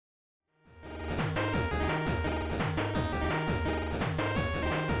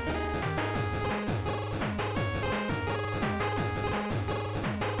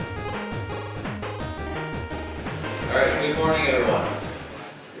good morning, everyone.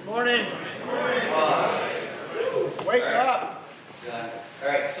 Good morning. Wake up. Exactly. All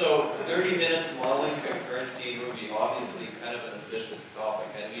right, so 30 minutes modeling concurrency would be obviously kind of an ambitious topic,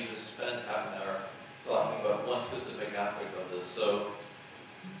 and we just spent half an hour talking about one specific aspect of this. So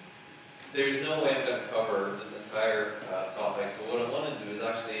there's no way I'm going to cover this entire topic. So what I want to do is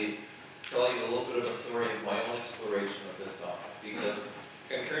actually tell you a little bit of a story of my own exploration of this topic, because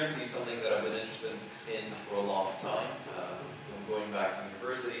concurrency is something that I've been interested in for a long time. I'm going back to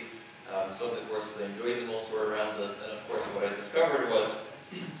university. Some of the courses I enjoyed the most were around this, and of course what I discovered was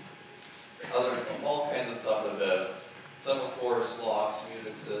I learned all kinds of stuff about semaphores, locks,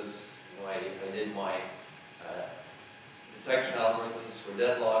 musixes. I did my detection algorithms for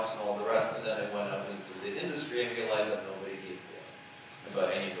deadlocks and all the rest, and then I went out into the industry and realized that nobody gave a damn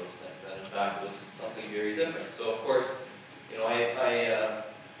about any of those things. And in fact, it was something very different. So of course, I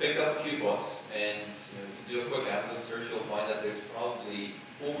picked up a few books, and if you do a quick Amazon search, you'll find that there's probably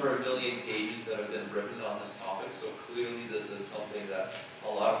over 1 million pages that have been written on this topic. So clearly, this is something that a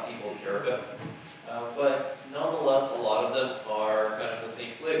lot of people care about. But nonetheless, a lot of them are kind of the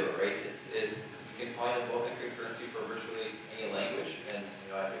same flavor, right? You can find a book in concurrency for virtually any language, and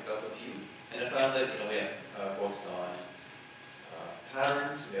I picked up a few, and I found that we have books on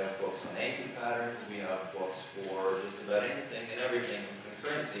patterns, we have books on anti-patterns, we have books for just about anything and everything in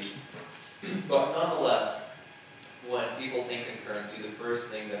concurrency. But nonetheless, when people think concurrency, the first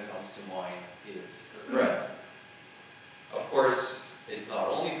thing that comes to mind is the threads. Of course, it's not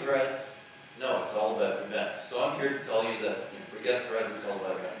only threads. No, it's all about events. So I'm here to tell you that forget threads, it's all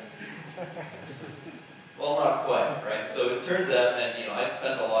about events. Well, not quite, right? So it turns out, and I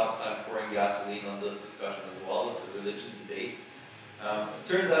spent a lot of time pouring gasoline on this discussion as well. It's a religious debate. It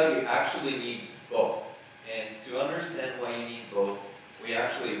turns out you actually need both. And to understand why you need both, we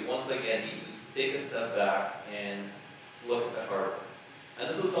actually, once again, need to take a step back and look at the hardware. And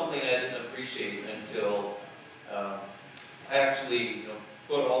this is something I didn't appreciate until I actually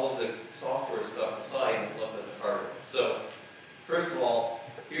put all of the software stuff aside and looked at the hardware. So, first of all,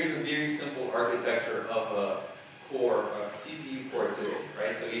 here's a very simple architecture of a core, a CPU core today,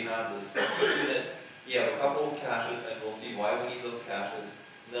 right? So you have this compute unit, you have a couple of caches, and we'll see why we need those caches.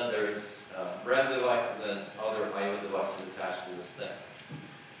 And then there's RAM devices and other I/O devices attached to this thing.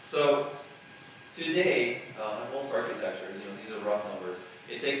 So today, in most architectures, these are rough numbers,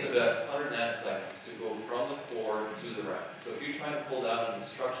 it takes about 100 nanoseconds to go from the core to the RAM. So if you're trying to pull down an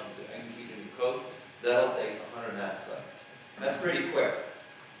instruction to execute a new code, that'll take 100 nanoseconds. That's pretty quick,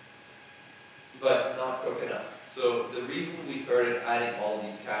 but not quick enough. So the reason we started adding all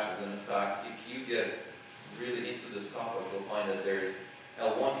these caches, and in fact, if you get really into this topic, you'll find that there's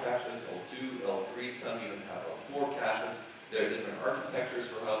L1 caches, L2, L3, some even have L4 caches. There are different architectures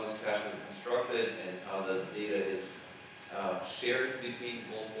for how those caches are constructed and how the data is shared between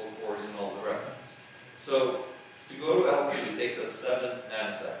multiple cores and all the rest. So to go to L2, it takes us 7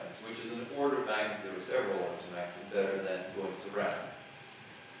 nanoseconds, which is an order of magnitude or several orders of magnitude better than going to RAM.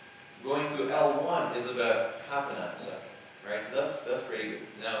 Going to L1 is about half a nanosecond, right? So that's pretty good.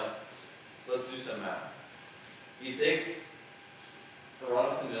 Now, let's do some math. You take a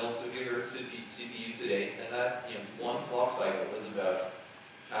run-of-the-mill 2 GHz CPU today, and that one clock cycle is about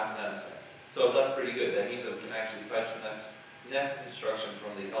half a nanosecond. So that's pretty good. That means that we can actually fetch the next instruction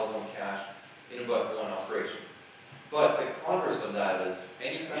from the L1 cache in about one operation. But the converse of that is,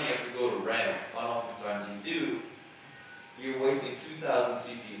 anytime you have to go to RAM, and oftentimes you do, you're wasting 2,000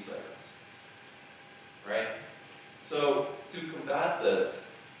 CPU cycles, right? So to combat this,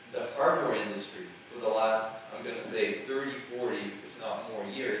 the hardware industry for the last, I'm going to say 30, 40, if not more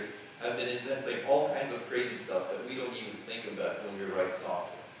years, have been inventing all kinds of crazy stuff that we don't even think about when we write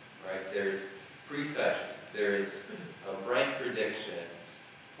software, right? There's prefetching, there's branch prediction,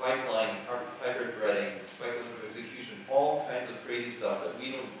 pipeline, hyper-threading, speculative execution, all kinds of crazy stuff that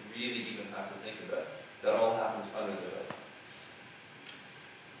we don't really even have to think about. That all happens under the hood.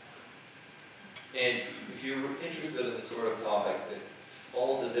 And if you're interested in this sort of topic,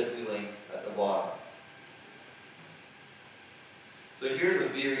 follow the bit.ly link at the bottom. So here's a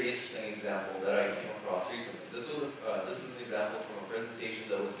very interesting example that I came across recently. This is an example from a presentation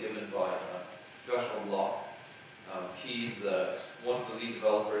that was given by Joshua Block. He's one of the lead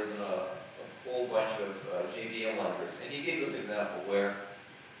developers in a whole bunch of JVM libraries, and he gave this example where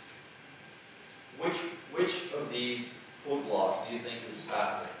which of these code blocks do you think is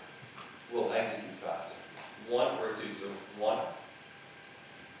faster? Will execute faster? 1 or 2? So 1,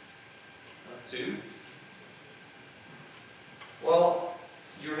 2. Well,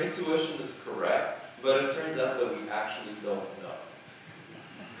 your intuition is correct, but it turns out that we actually don't know.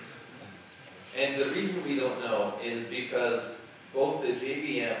 And the reason we don't know is because both the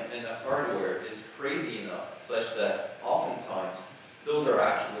JVM and the hardware is crazy enough such that oftentimes those are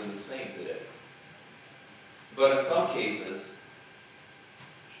actually the same today. But in some cases,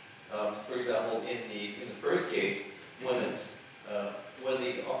 for example, in the first case, when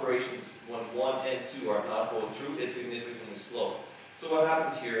the operations, when 1 and 2 are not both true, it's significantly slow. So what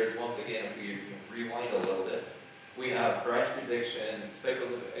happens here is, once again, if we rewind a little bit, we have branch prediction,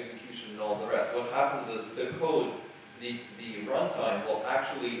 speculative execution, and all the rest. What happens is the code, the runtime will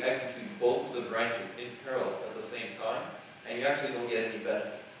actually execute both of the branches in parallel at the same time, and you actually don't get any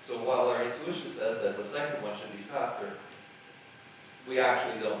benefit. So while our intuition says that the second one should be faster, we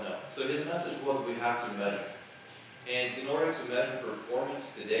actually don't know. So his message was we have to measure. And in order to measure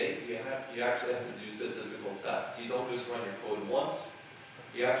performance today, you actually have to do statistical tests. You don't just run your code once.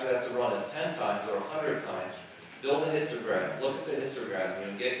 You actually have to run it 10 times or 100 times. Build a histogram. Look at the histogram.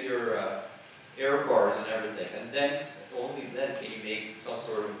 You know, get your error bars and everything. And then, only then can you make some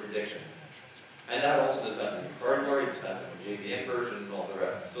sort of prediction. And that also depends on your hardware, it depends on your JVM version and all the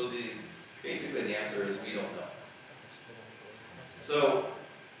rest. So basically the answer is we don't know. So,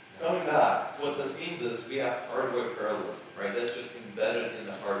 coming back, what this means is we have hardware parallelism, right? That's just embedded in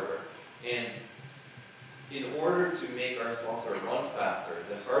the hardware. And in order to make our software run faster,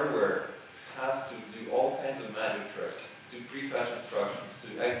 the hardware has to do all kinds of magic tricks, to prefetch instructions,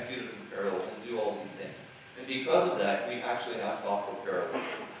 to execute it in parallel, and do all these things. And because of that, we actually have software parallelism.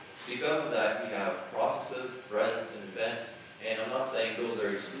 Because of that, we have processes, threads, and events, and I'm not saying those are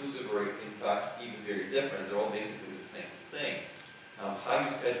exclusive or in fact even very different, they're all basically the same thing. How you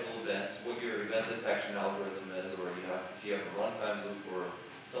schedule events, what your event detection algorithm is, or if you have a runtime loop or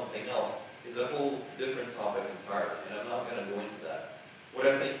something else, is a whole different topic entirely, and I'm not going to go into that. What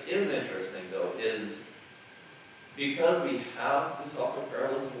I think is interesting, though, is because we have the software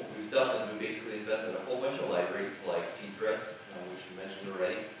parallelism, what we've done is we basically invented a whole bunch of libraries like pthreads, which we mentioned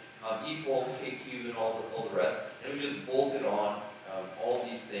already, equal, KQ, and all the rest, and we just bolted on all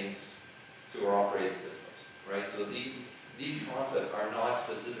these things to our operating systems, right? So these concepts are not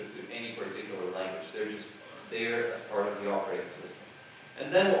specific to any particular language. They're just there as part of the operating system.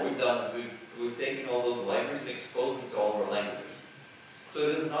 And then what we've done is we've taken all those libraries and exposed them to all of our languages. So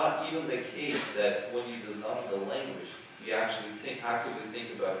it is not even the case that when you design the language, you actually actively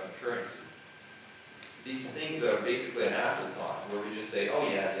think about concurrency. These things are basically an afterthought, where we just say, oh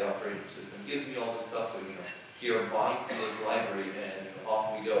yeah, the operating system gives me all this stuff, so here, bind to this library, and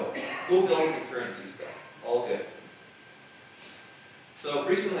off we go. We'll build concurrency stuff. All good. So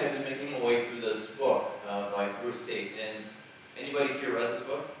recently I've been making my way through this book by Bruce Tate, and anybody here read this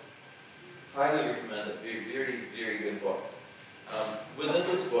book? Highly recommend it. Very, very, very good book. Within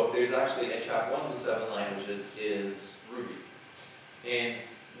this book, there's actually a chapter, one of the 7 languages is Ruby. And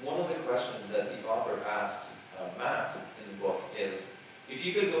one of the questions that the author asks Matt in the book is, if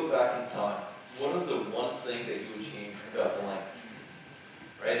you could go back in time, what is the one thing that you would change about the language?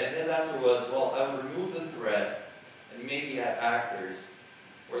 Right? And his answer was, well, I would remove the thread and maybe add actors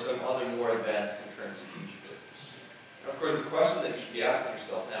or some other more advanced concurrency features. And of course, the question that you should be asking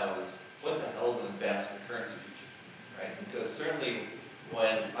yourself now is, what the hell is an advanced concurrency feature? Right? Because certainly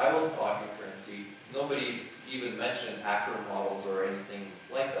when I was taught concurrency, nobody even mentioned actor models or anything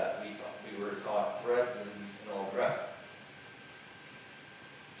like that. We were taught threads and all the rest.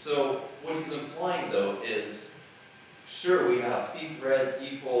 So what he's implying, though, is sure, we have pthreads,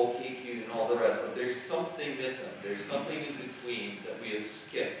 equal, KQ, and all the rest, but there's something missing. There's something in between that we have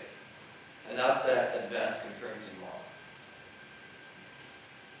skipped, and that's that advanced concurrency model.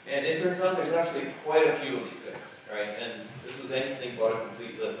 And it turns out there's actually quite a few of these things, right? And this is anything but a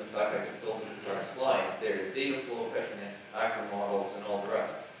complete list. In fact, I could fill this entire slide. There's data flow, Petronets, actor models, and all the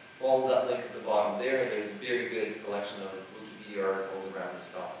rest. Follow that link at the bottom there. There's a very good collection of Wikipedia articles around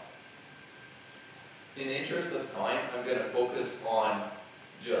this topic. In the interest of time, I'm going to focus on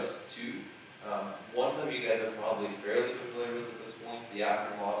just 2. One of them you guys are probably fairly familiar with at this point. The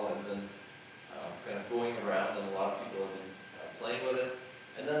actor model has been kind of going around, and a lot of people have been playing with it.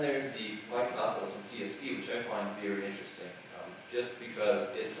 And then there's the calculus and CSP, which I find very interesting, just because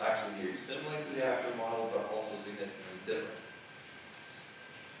it's actually very similar to the actor model, but also significantly different.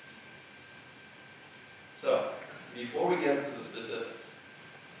 So, before we get into the specifics,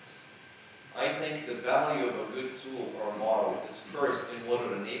 I think the value of a good tool or a model is first in what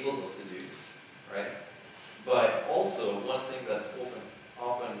it enables us to do, right? But also, one thing that's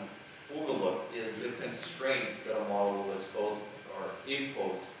often overlooked is the constraints that a model will expose or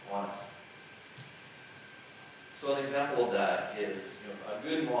impose on us. So an example of that is, a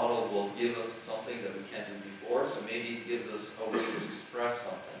good model will give us something that we can't do before, so maybe it gives us a way to express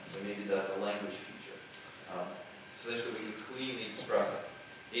something, so maybe that's a language feature, such that we can cleanly express it.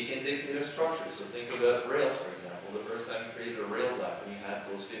 It can dictate a structure, so think about Rails, for example. The first time you created a Rails app and you had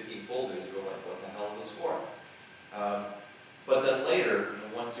those 15 folders, you were like, what the hell is this for? But then later,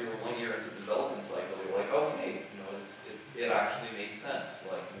 once you're 1 year into the development cycle, you're like, okay, it actually made sense.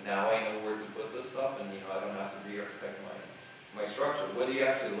 Like, now I know where to put this stuff, and I don't have to re-architect my structure. Whether you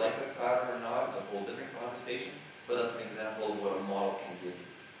actually like the pattern or not is a whole different conversation, but that's an example of what a model can give you.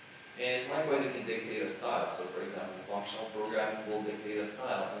 And likewise, it can dictate a style. So for example, functional programming will dictate a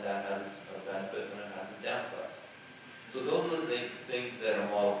style, and that has its benefits and it has its downsides. So those are the things that a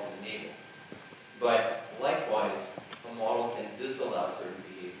model can enable. But likewise, a model can disallow certain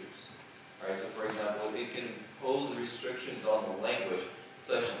behaviors. Right? So for example, it can impose restrictions on the language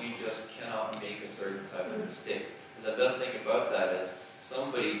such that you just cannot make a certain type of mistake. And the best thing about that is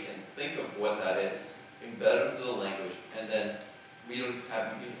somebody can think of what that is, embed it into the language, and then you don't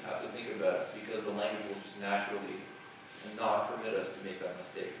have to think about it because the language will just naturally not permit us to make that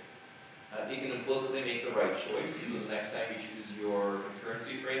mistake. You can implicitly make the right choice, so the next time you choose your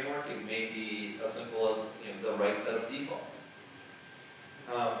concurrency framework, it may be as simple as the right set of defaults.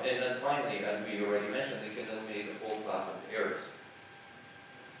 And then finally, as we already mentioned, it can eliminate a whole class of errors.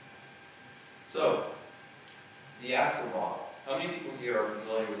 So, the actor model. How many people here are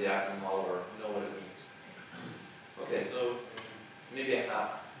familiar with the actor model or know what it means? Okay, so maybe a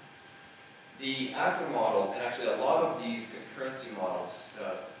half. The actor model, and actually a lot of these concurrency models,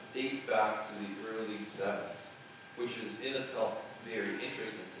 date back to the early 70s, which is in itself very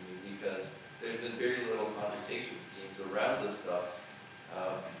interesting to me because there's been very little conversation, it seems, around this stuff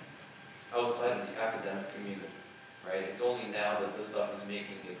outside of the academic community, right? It's only now that this stuff is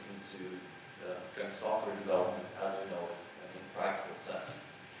making it into the kind of software development as we know it in a practical sense.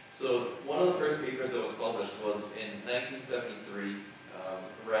 So one of the first papers that was published was in 1973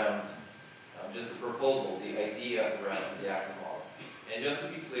 around just a proposal, the idea around the actor model. And just to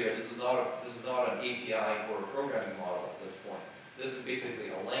be clear, this is not an API or a programming model at this point. This is basically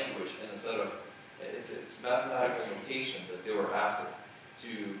a language and a set of it's mathematical notation that they were after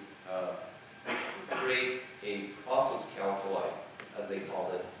to create a process calculi, as they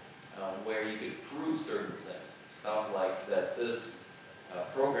called it, where you could prove certain things. Stuff like that this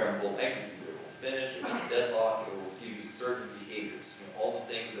program will execute, it will finish, it will deadlock, it will give you certain behaviors. All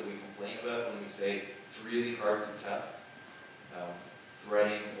the things that we complain about when we say it's really hard to test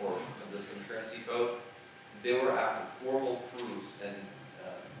threading or this concurrency code, they were after formal proofs and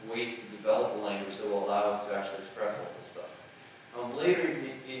ways to develop a language that will allow us to actually express all this stuff. Later in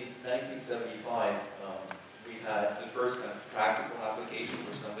 1975, we had the first kind of practical application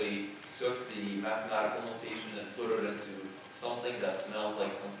where somebody took the mathematical notation and put it into something that smelled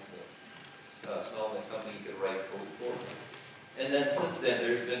like something you could write code for. And then since then,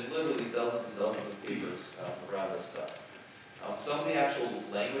 there's been literally dozens and dozens of papers around this stuff. Some of the actual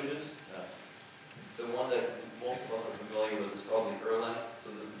languages, the one that most of us are familiar with is probably Erlang,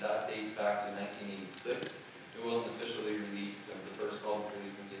 so that dates back to 1986. It wasn't officially released, the first call was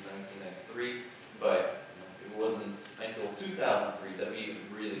released in 1993, but it wasn't until 2003 that we even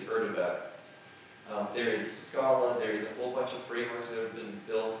really heard about it. There is Scala, there is a whole bunch of frameworks that have been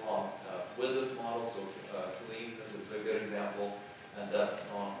built on with this model, so Kalim, this is a good example, and that's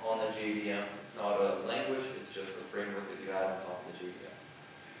on the JVM. It's not a language, it's just a framework that you add on top of the JVM.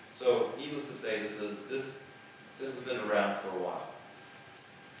 So, needless to say, this has been around for a while.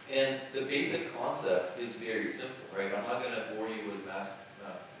 And the basic concept is very simple, right? I'm not going to bore you with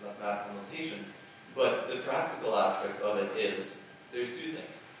mathematical notation, but the practical aspect of it is, there's two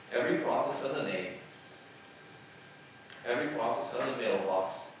things. Every process has a name, every process has a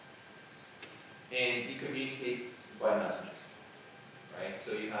mailbox, and you communicate by messages, right?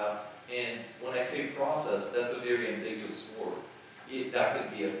 So you have, and when I say process, that's a very ambiguous word. That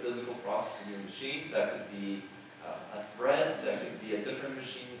could be a physical process in your machine, that could be a thread, that could be a different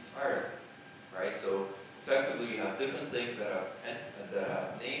machine entirely, right? So effectively, you have different things that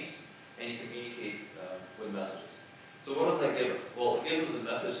have names, and you communicate with messages. So what does that give us? Well, it gives us a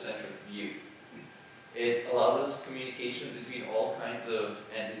message-centric view. It allows us communication between all kinds of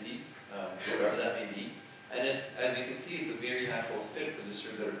entities, whatever that may be. And as you can see, it's a very natural fit for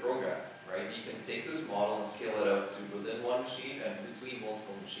distributed programming, right? You can take this model and scale it out to within one machine and between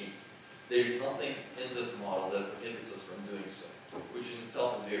multiple machines. There's nothing in this model that prohibits us from doing so, which in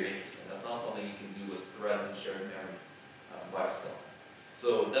itself is very interesting. That's not something you can do with threads and shared memory by itself.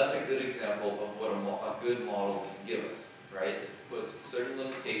 So that's a good example of what a good model can give us, right? It puts certain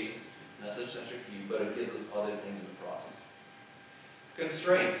limitations in a message-centric view, but it gives us other things in the process.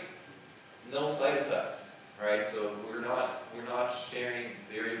 Constraints, no side effects, right? So we're not sharing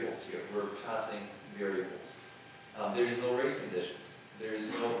variables here. We're passing variables. There's no race conditions.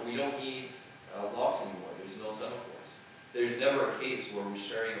 We don't need locks anymore. There's no semaphores. There's never a case where we're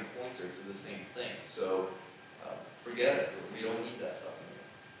sharing a pointer to the same thing. So forget it. We don't need that stuff anymore.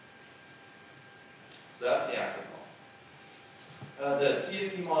 So that's the active model. The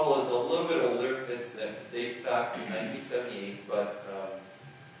CSP model is a little bit older. It dates back to 1978, but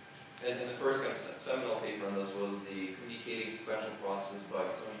and the first kind of seminal paper on this was the Communicating Sequential Processes by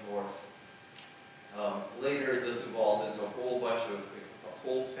Tony Hoare. Later, this evolved into a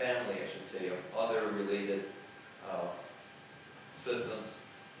whole family, I should say, of other related systems,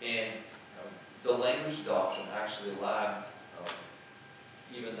 and the language adoption actually lagged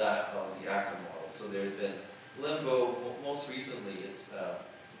even that of the active model. So there's been Limbo. Most recently, it's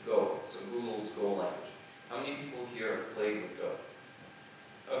Go. So Google's Go language. How many people here have played with Go?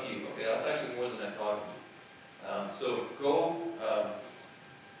 A few. Okay, that's actually more than I thought it would be. So Go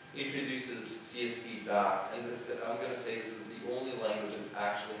introduces CSP back, and I'm going to say this is the only language that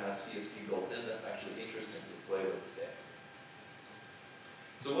actually has CSP built in. That's actually interesting to play with today.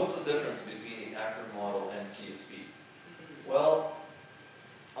 So what's the difference between the actor model and CSP? Well,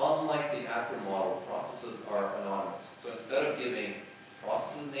 unlike the actor model, processes are anonymous. So instead of giving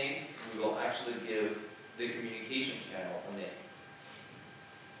processes names, we will actually give the communication channel a name.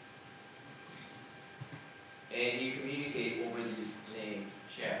 And you communicate over these named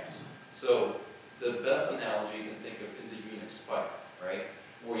channels. So the best analogy you can think of is a Unix pipe, right?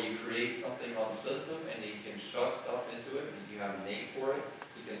 Where you create something on the system and you can shove stuff into it, and you have a name for it,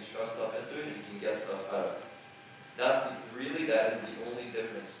 you can shove stuff into it, and you can get stuff out of it. That is the only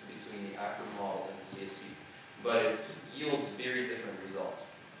difference between the actor model and the CSP. But it yields very different results.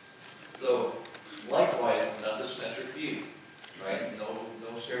 So likewise, message-centric view, right?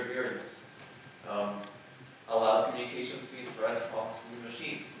 No shared variables. Allows communication between threads, processes, and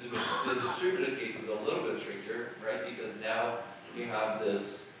machines. The distributed case is a little bit trickier, right? Because now you have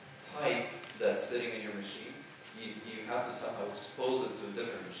this pipe that's sitting in your machine. You have to somehow expose it to a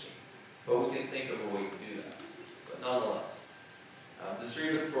different machine. But we can think of a way to do that. But nonetheless,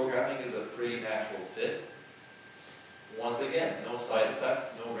 distributed programming is a pretty natural fit. Once again, no side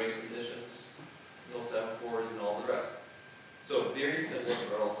effects, no race conditions, no semaphores, and all the rest. So very similar,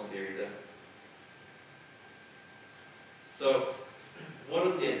 but also very different. So what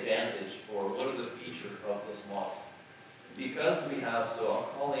is the advantage, or what is the feature of this model? Because we have, so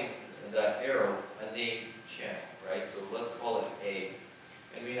I'm calling that arrow a named channel, right? So let's call it A.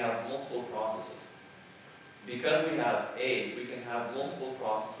 And we have multiple processes. Because we have A, we can have multiple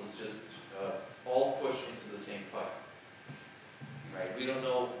processes just all push into the same pipe. Right? We don't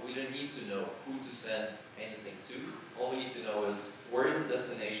need to know who to send anything to. All we need to know is where is the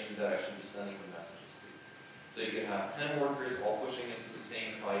destination that I should be sending the messages to. So you can have 10 workers all pushing into the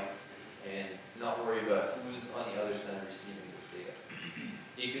same pipe and not worry about who's on the other side receiving this data.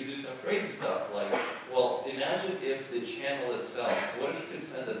 You could do some crazy stuff like, well, imagine if the channel itself, what if you could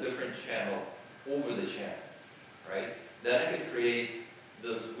send a different channel over the channel, right? Then I could create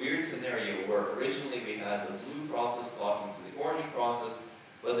this weird scenario where originally we had the blue process talking to the orange process,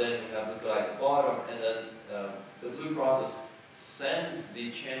 but then we have this guy at the bottom, and then the blue process sends the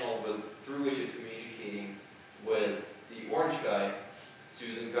channel through which it's communicating with the orange guy to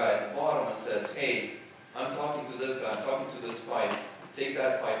the guy at the bottom and says, hey, I'm talking to this guy, I'm talking to this pipe, take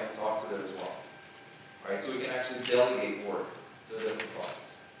that pipe and talk to it as well. Right? So we can actually delegate work to a different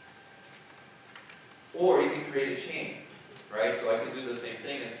process. Or you can create a chain. Right? So I could do the same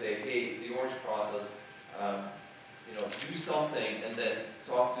thing and say, hey, the orange process, do something and then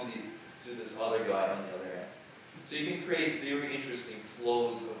talk to this other guy on the other end. So you can create very interesting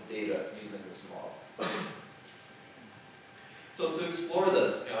flows of data using this model. So to explore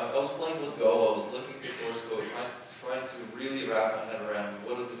this, I was playing with Go, I was looking at the source code, trying to really wrap my head around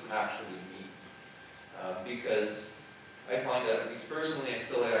what does this actually mean. Because I find that, at least personally,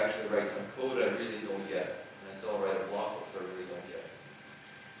 until I actually write some code, I really don't get it. Until I write a blog post, I really don't get it.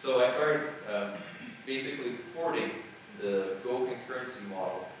 So I started basically porting the Go concurrency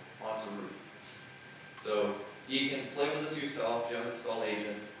model onto root. So you can play with this yourself, gem install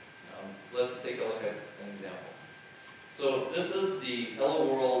agent. Let's take a look at an example. So this is the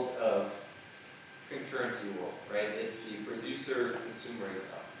hello world of concurrency world, right? It's the producer-consumer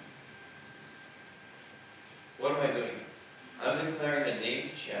example. What am I doing? I'm declaring a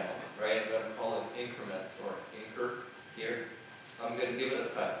named channel, right? I'm going to call it increment or incr here. I'm going to give it a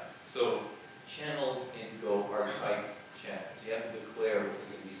type. So channels in Go are typed channels. You have to declare what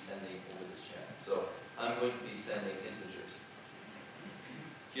you're going to be sending over So I'm going to be sending integers.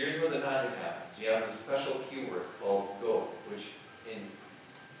 Here's where the magic happens. You have a special keyword called go, which in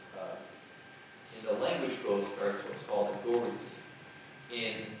the language code starts what's called a go routine.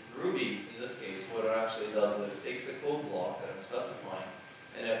 In Ruby, in this case, what it actually does is it takes the code block that I'm specifying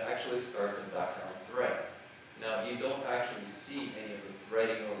and it actually starts a background thread. Now, you don't actually see any of the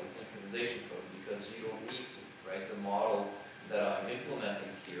threading or the synchronization code because you don't need to, right? The model that I'm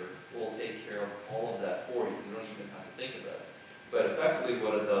implementing here will take care of all of that for you. You don't even have to think about it. But effectively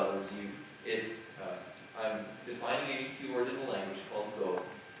what it does is I'm defining a keyword in the language called go.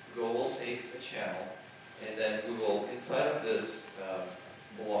 Go will take a channel, and then we will, inside of this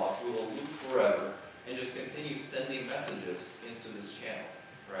block, we will loop forever and just continue sending messages into this channel,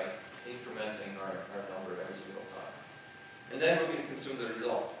 right? Incrementing our number every single time. And then we're going to consume the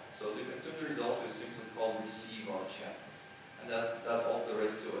results. So to consume the results, we simply call receive on the channel. And that's all there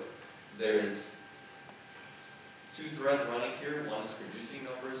is to it. There is two threads running here. One is producing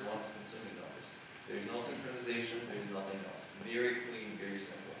numbers, one is consuming numbers. There's no synchronization, there's nothing else. Very clean, very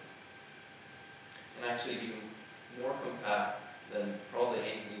simple. And actually even more compact than probably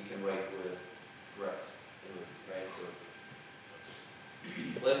anything you can write with threads, right? So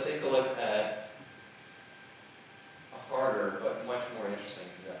let's take a look at a harder but much more interesting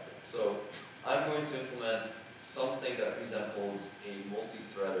example. So I'm going to implement something that resembles a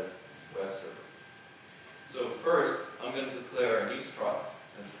multi-threaded web server. So first, I'm going to declare a new struct.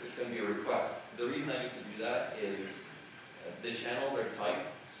 It's going to be a request. The reason I need to do that is the channels are typed,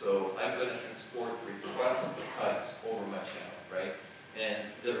 so I'm going to transport requests to types over my channel, right? And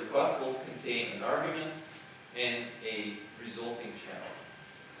the request will contain an argument and a resulting channel.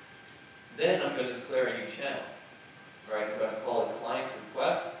 Then I'm going to declare a new channel, right? I'm going to call it client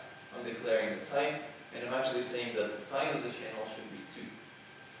request. I'm declaring the type, and I'm actually saying that the size of the channel should be 2.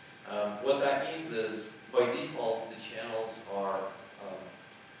 What that means is, by default, the channels are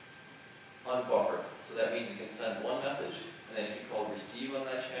unbuffered. So that means you can send one message, and then if you call receive on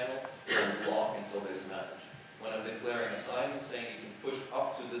that channel, it will block until there's a message. When I'm declaring a size, I'm saying you can push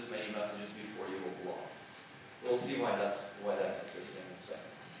up to this many messages before you will block. We'll see why that's interesting in a second.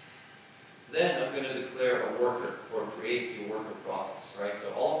 Then I'm going to declare a worker, or create a worker process, right?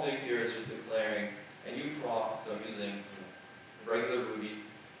 So all I'm doing here is just declaring a new proc, so I'm using regular Ruby,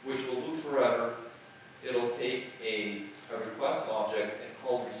 which will loop forever. It'll take a request object and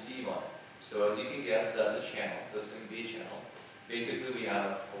call receive on it. So as you can guess, that's a channel. That's going to be a channel. Basically, we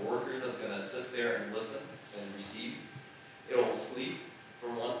have a worker that's going to sit there and listen and receive. It'll sleep for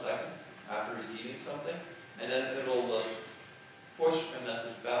 1 second after receiving something, and then it'll push a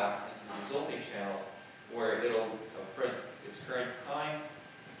message back into the resulting channel where it'll print its current time,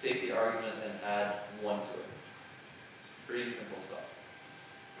 take the argument, and add 1 to it. Pretty simple stuff.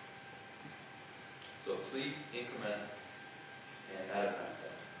 So sleep, increment, and add a timestamp.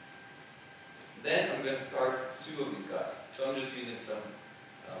 Then I'm going to start 2 of these guys. So I'm just using some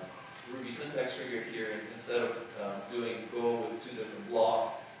Ruby syntax trigger here. Instead of doing go with 2 different blocks,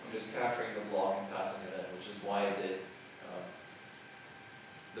 I'm just capturing the block and passing it in, which is why I did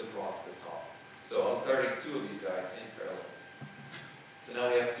the proc at the top. So I'm starting 2 of these guys in parallel. So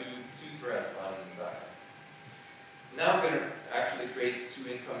now we have two threads running in the background. Now I'm going to actually create 2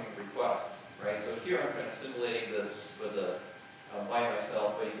 incoming requests, right? So here I'm kind of simulating this with by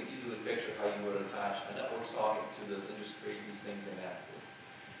myself, but you can easily picture how you would attach a network socket to this and just create these things dynamically.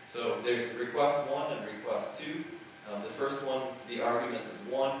 So there's request 1 and request 2. The first one, the argument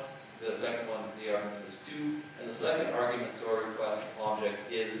is 1. The second one, the argument is 2. And the second argument to our request object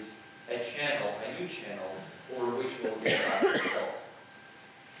is a channel, a new channel, over which we'll get back the result.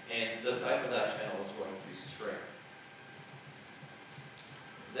 And the type of that channel is going to be string.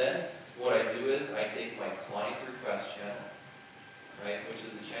 Then what I do is I take my client request channel, right, which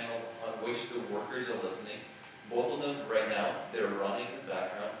is the channel on which the workers are listening. Both of them right now, they're running in the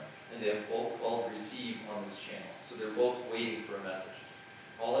background, and they have both called receive on this channel. So they're both waiting for a message.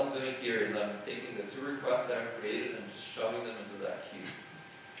 All I'm doing here is I'm taking the 2 requests that I've created and just shoving them into that queue.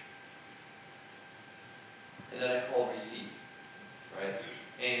 And then I call receive, right?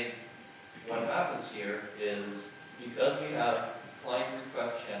 And what happens here is, because we have client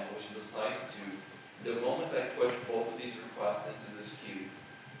request channel, which is of size 2, the moment I push both of these requests into this queue,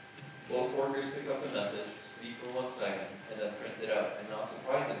 both workers pick up the message, sleep for 1 second, and then print it out. And not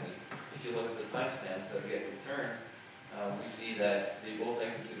surprisingly, if you look at the timestamps that get returned, we see that they both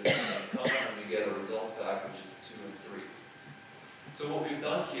executed at the same time, and we get our results back, which is 2 and 3. So what we've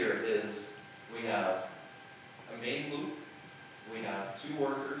done here is we have a main loop, we have 2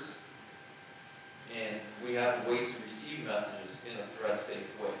 workers, and we have a way to receive messages in a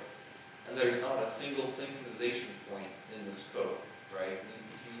thread-safe way. and there's not a single synchronization point in this code, right?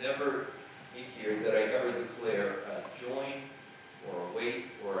 Never in here that I ever declare a join or a wait,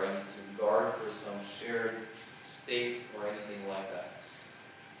 or I need to guard for some shared state or anything like that.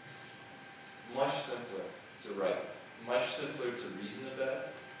 Much simpler to write, much simpler to reason about,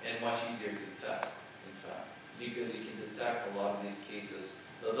 and much easier to test, in fact, because you can detect a lot of these cases.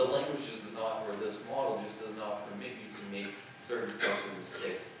 The language does not, or this model just does not permit you to make certain types of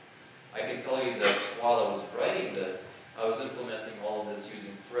mistakes. I can tell you that while I was writing this, I was implementing all of this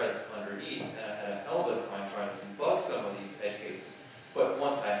using threads underneath, and I had a hell of a time trying to debug some of these edge cases. But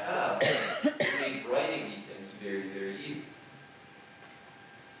once I have, it made writing these things very, very easy.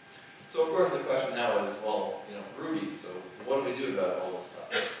 So of course the question now is, well, Ruby, so what do we do about all this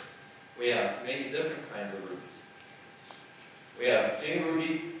stuff? We have many different kinds of Rubies. We have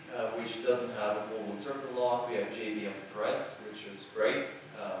JRuby, which doesn't have a global interpreter lock. We have JVM threads, which is great.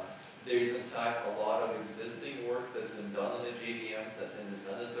 There's in fact a lot of existing work that's been done in the JVM that's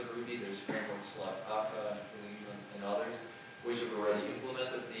independent of Ruby. There's frameworks like Akka and others, which have already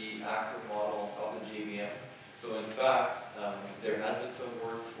implemented the actor model on top of JVM. So in fact, there has been some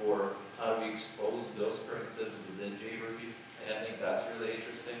work for how do we expose those primitives within JRuby, and I think that's really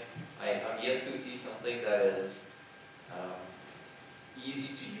interesting. I'm yet to see something that is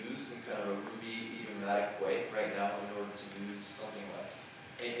easy to use in kind of a Ruby idiomatic way right now in order to use something like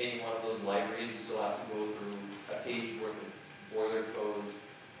any one of those libraries. You still have to go through a page worth of boiler code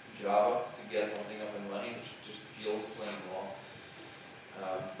Java to get something up and running, which just feels plain wrong.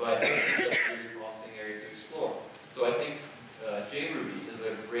 But I think that's a really promising area to explore. So I think JRuby is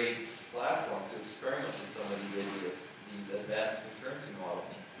a great platform to experiment with some of these ideas, these advanced concurrency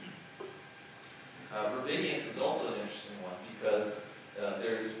models. Rubinius is also an interesting one because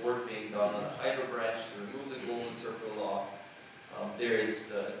there's work being done on the Hydra branch to remove the global interpreter lock.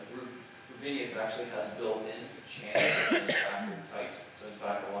 Rubinius actually has built-in channels and actor types. So in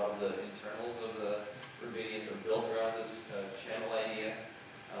fact, a lot of the internals of the Rubinius are built around this channel idea.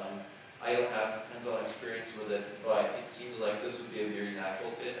 I don't have hands-on experience with it, but it seems like this would be a very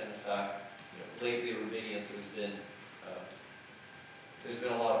natural fit. And in fact, lately Rubinius has been, there's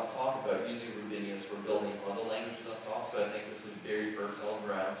been a lot of talk about using Rubinius for building other languages on top. So I think this is very fertile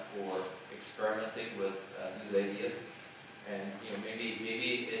ground for experimenting with these ideas. And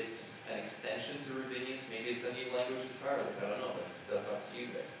maybe it's an extension to Rubinius, maybe it's a new language entirely. I don't know. That's up to you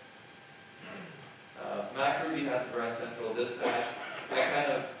guys. MacRuby has the Grand Central Dispatch. I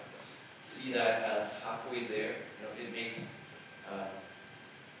kind of see that as halfway there. It makes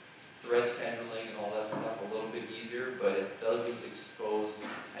thread scheduling and all that stuff a little bit easier, but it doesn't expose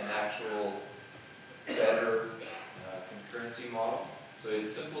an actual better concurrency model. So it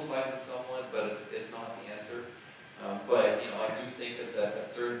simplifies it somewhat, but it's not the answer. But I do think that at a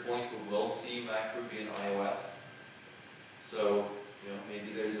certain point we will see MacRuby in iOS. So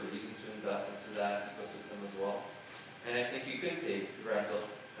maybe there's a reason to invest into that ecosystem as well. And I think you could take Grand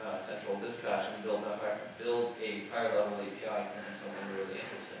Central Dispatch and build a higher level API to do something really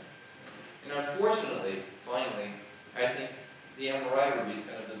interesting. And unfortunately, finally, I think the MWRC is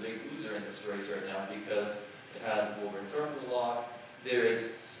kind of the big loser in this race right now because it has a global interpreter lock. There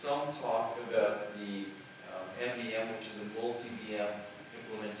is some talk about the MVM, which is a multi-VM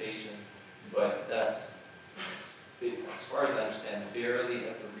implementation, but that's, as far as I understand, barely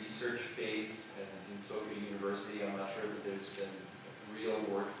at the research phase in Tokyo University. I'm not sure that there's been real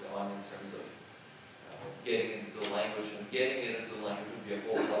work done in terms of getting it into the language, and getting it into the language would be a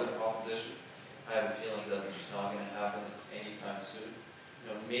whole other proposition. I have a feeling that's just not going to happen anytime soon.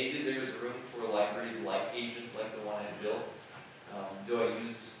 Maybe there's room for libraries like Agent, like the one I built. Do I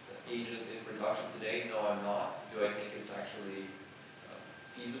use Agent in production today? No, I'm not. Do I think it's actually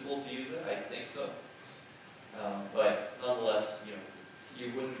feasible to use it? I think so. But nonetheless,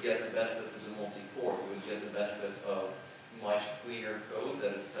 you wouldn't get the benefits of the multi-core. You would get the benefits of much cleaner code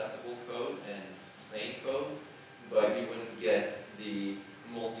that is testable code and sane code, but you wouldn't get the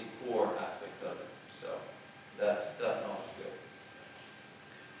multi-core aspect of it. So that's not as good.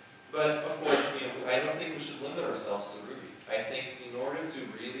 But of course, I don't think we should limit ourselves to Ruby. I think in order to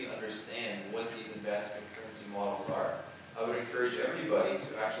really understand what these advanced concurrency models are, I would encourage everybody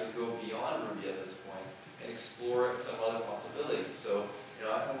to actually go beyond Ruby at this point and explore some other possibilities. So,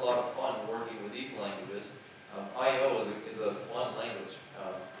 I've had a lot of fun working with these languages. I/O is a fun language.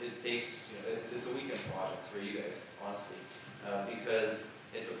 It takes, it's a weekend project for you guys, honestly, because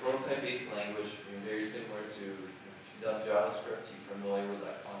it's a prototype-based language, very similar to, if you've done JavaScript, you're familiar with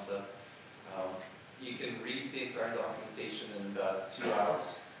that concept. You can read the entire documentation in about 2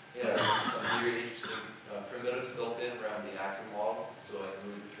 hours. It has some very interesting primitives built in around the actor model, so I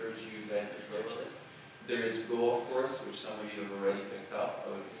would encourage you guys to play with it. There's Go, of course, which some of you have already picked up.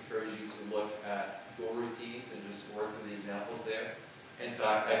 I would encourage you to look at Go routines and just work through the examples there. In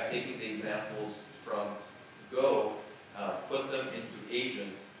fact, I've taken the examples from Go, put them into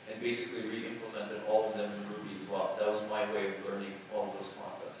Agent, and basically re-implemented all of them in Ruby as well. That was my way of learning all of those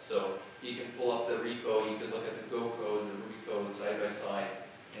concepts. So you can pull up the repo, you can look at the Go code, the Ruby code side by side,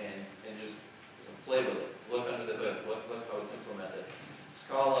 and just play with it. Look under the hood, look how it's implemented.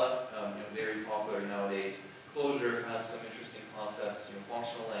 Scala, very popular nowadays. Clojure has some interesting concepts,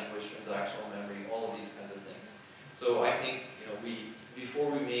 functional language, transactional memory, all of these kinds of things. So I think, before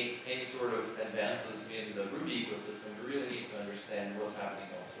we make any sort of advances in the Ruby ecosystem, we really need to understand what's happening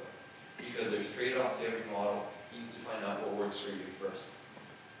elsewhere. Because there's trade-offs to every model, you need to find out what works for you first.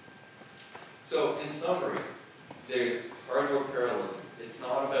 So in summary, there's hardware parallelism. It's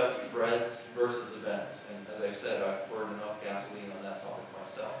not about threads versus events. And as I've said, I've poured enough gasoline on that topic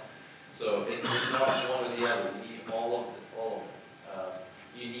myself. So it's not one or the other. You need all of them.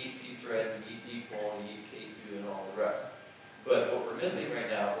 You need pthreads, you need equal, you need KQ, and all the rest. But what we're missing right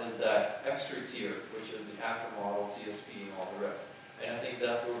now is that extra tier, which is the actor model, CSP, and all the rest. And I think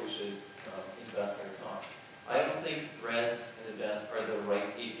that's where we should invest our time. I don't think threads and events are the right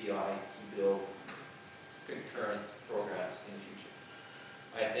API to build concurrent programs in the future.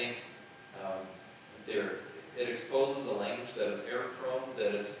 I think it exposes a language that is error-prone,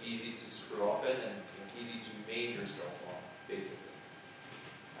 that is easy to screw up in, and easy to maim yourself on, basically.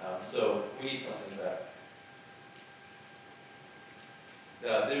 So we need something better.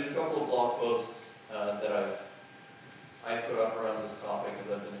 There's a couple of blog posts that I've put up around this topic as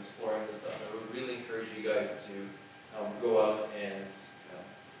I've been exploring this stuff. I would really encourage you guys to go out and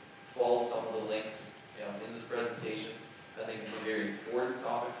follow some of the links in this presentation. I think it's a very important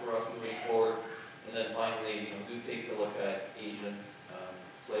topic for us moving forward. And then finally, do take a look at Agent,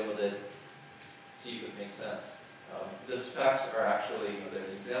 play with it, see if it makes sense. The specs are actually,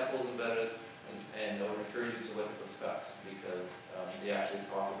 there's examples embedded, and I would encourage you to look at the specs because they actually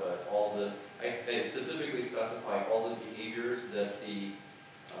talk about all the, I specifically specify all the behaviors that the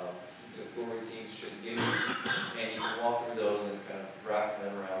Go routines should give you, and you can walk through those and kind of wrap your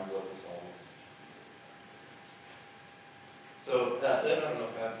head around what this all means. So that's it. I don't know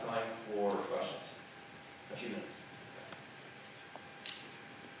if I have time for questions. A few minutes.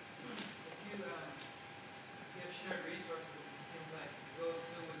 If you have shared resources, it seems like those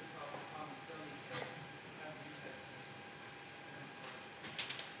who would solve the problem still need to have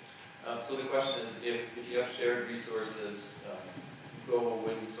these. So the question is, if you have shared resources, Go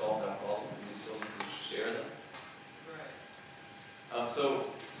wouldn't solve that problem. You still need to share them. Right. So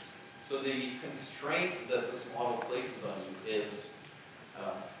the constraint that this model places on you is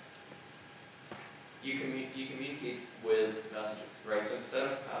you communicate with messages, right? So instead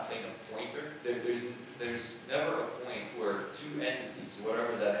of passing a pointer, there's never a point where two entities,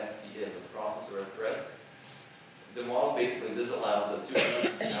 whatever that entity is, a process or a thread, the model basically disallows that two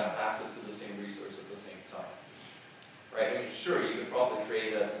entities to have access to the same resource at the same time. Right? I mean, sure, you could probably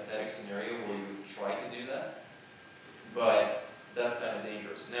create a synthetic scenario where you would try to do that, but that's kind of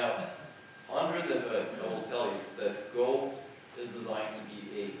dangerous. Now, under the hood, I will tell you that Go is designed to be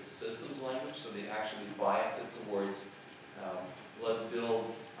a systems language, so they actually biased it towards let's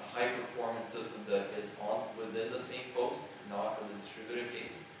build a high-performance system that is within the same post, not for the distributed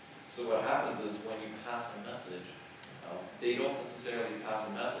case. So what happens is when you pass a message, they don't necessarily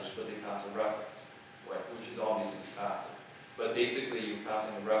pass a message, but they pass a reference, right, which is obviously faster. But basically, you're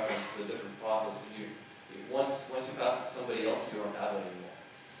passing a reference to a different process. Once you pass it to somebody else, you don't have it anymore,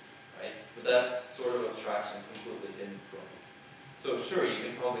 right? But that sort of abstraction is completely hidden from you. So sure, you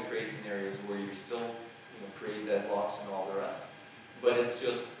can probably create scenarios where you still create deadlocks and all the rest, but it's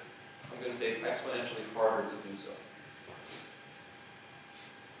just, I'm going to say it's exponentially harder to do so.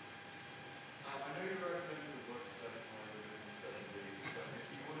 I know you recommended the book 7 languages in 7 weeks, but if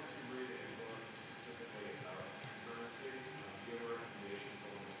you wanted to read a book specifically about concurrency, do you have a recommendation for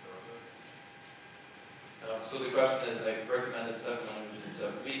when to start with? So the question is, I recommended 7 languages in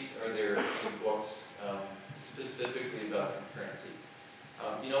 7 weeks. Are there any books specifically about concurrency?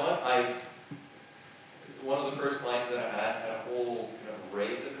 You know what? One of the first slides that I had a whole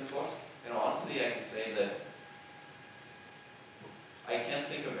array of different books, and honestly, I can say that I can't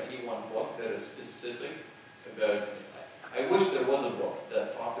think of any one book that is specific about. I wish there was a book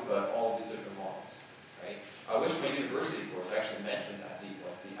that talked about all of these different models, right? I wish my university course actually mentioned that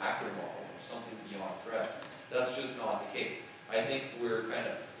the actor model or something beyond threads. That's just not the case. I think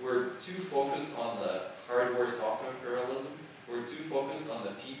we're too focused on the hardware-software parallelism. We're too focused on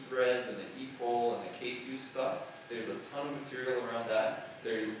the pthreads and the equal and the KQ stuff. There's a ton of material around that,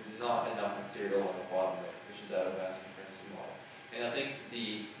 there's not enough material on the bottom there, which is that advanced concurrency model. And I think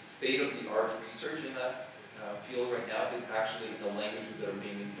the state-of-the-art research in that field right now is actually in the languages that are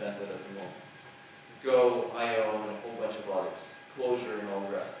being invented at the moment. Go, IO, and a whole bunch of others. Closure and all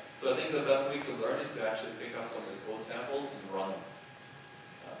the rest. So I think the best way to learn is to actually pick up some of the code samples and run them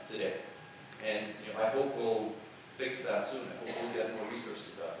today. And I hope we'll fix that soon. I hope we'll get more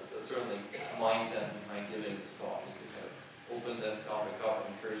resources about this. That's certainly my intent behind giving this talk, is to kind of open this topic up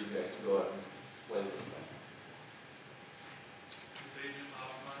and encourage you guys to go out and play with this stuff.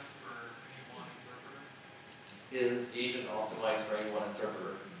 Is agent optimized for any one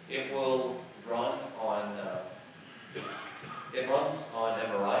interpreter? It will run on, it runs on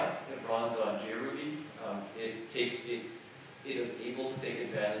MRI, it runs on JRuby, it is able to take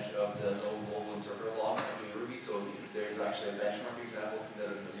advantage of the no global interpreter law on JRuby, so there's actually a benchmark example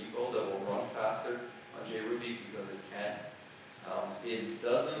committed in the repo that will run faster on JRuby because it can. It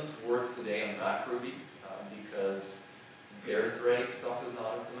doesn't work today on MacRuby because their threading stuff is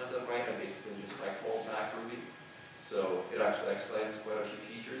not implemented right. I basically just cycle MacRuby. So it actually exercises quite a few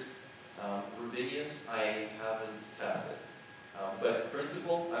features. Rubinius, I haven't tested. But in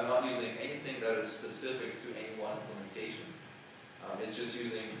principle, I'm not using anything that is specific to any one implementation. It's just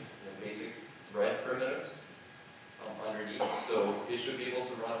using basic thread primitives underneath. So it should be able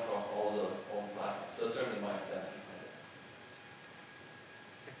to run across all the platforms. That's certainly my intent behind it.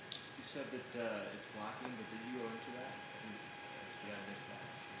 You said that it's blocking, but did you go into that? Did I miss that?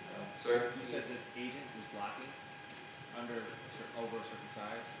 Sorry? You said that agent was blocking over a certain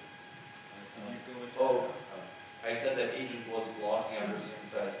size. Can you go into that? I said that agent was blocking under a certain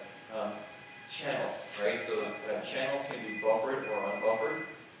size. Channels, right? So channels can be buffered or unbuffered.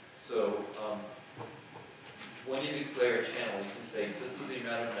 So when you declare a channel, you can say this is the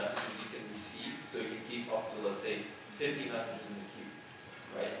amount of messages you can receive. So you can keep up to, let's say, 50 messages in the queue,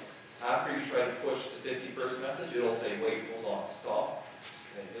 right? After you try to push the 51st message, it'll say, wait, hold on, stop.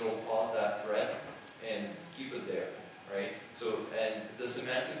 And it'll pause that thread and keep it there, right? So, and the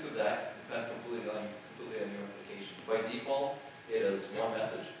semantics of that depend completely on your application. By default, it is one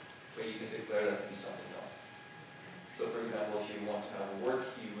message, but you can declare that to be something else. So, for example, if you want to have a work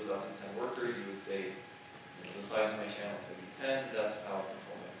queue with up to 10 workers, you would say, the size of my channel is going to be 10. That's how I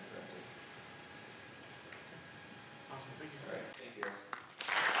control my concurrency. Awesome, thank you. All right.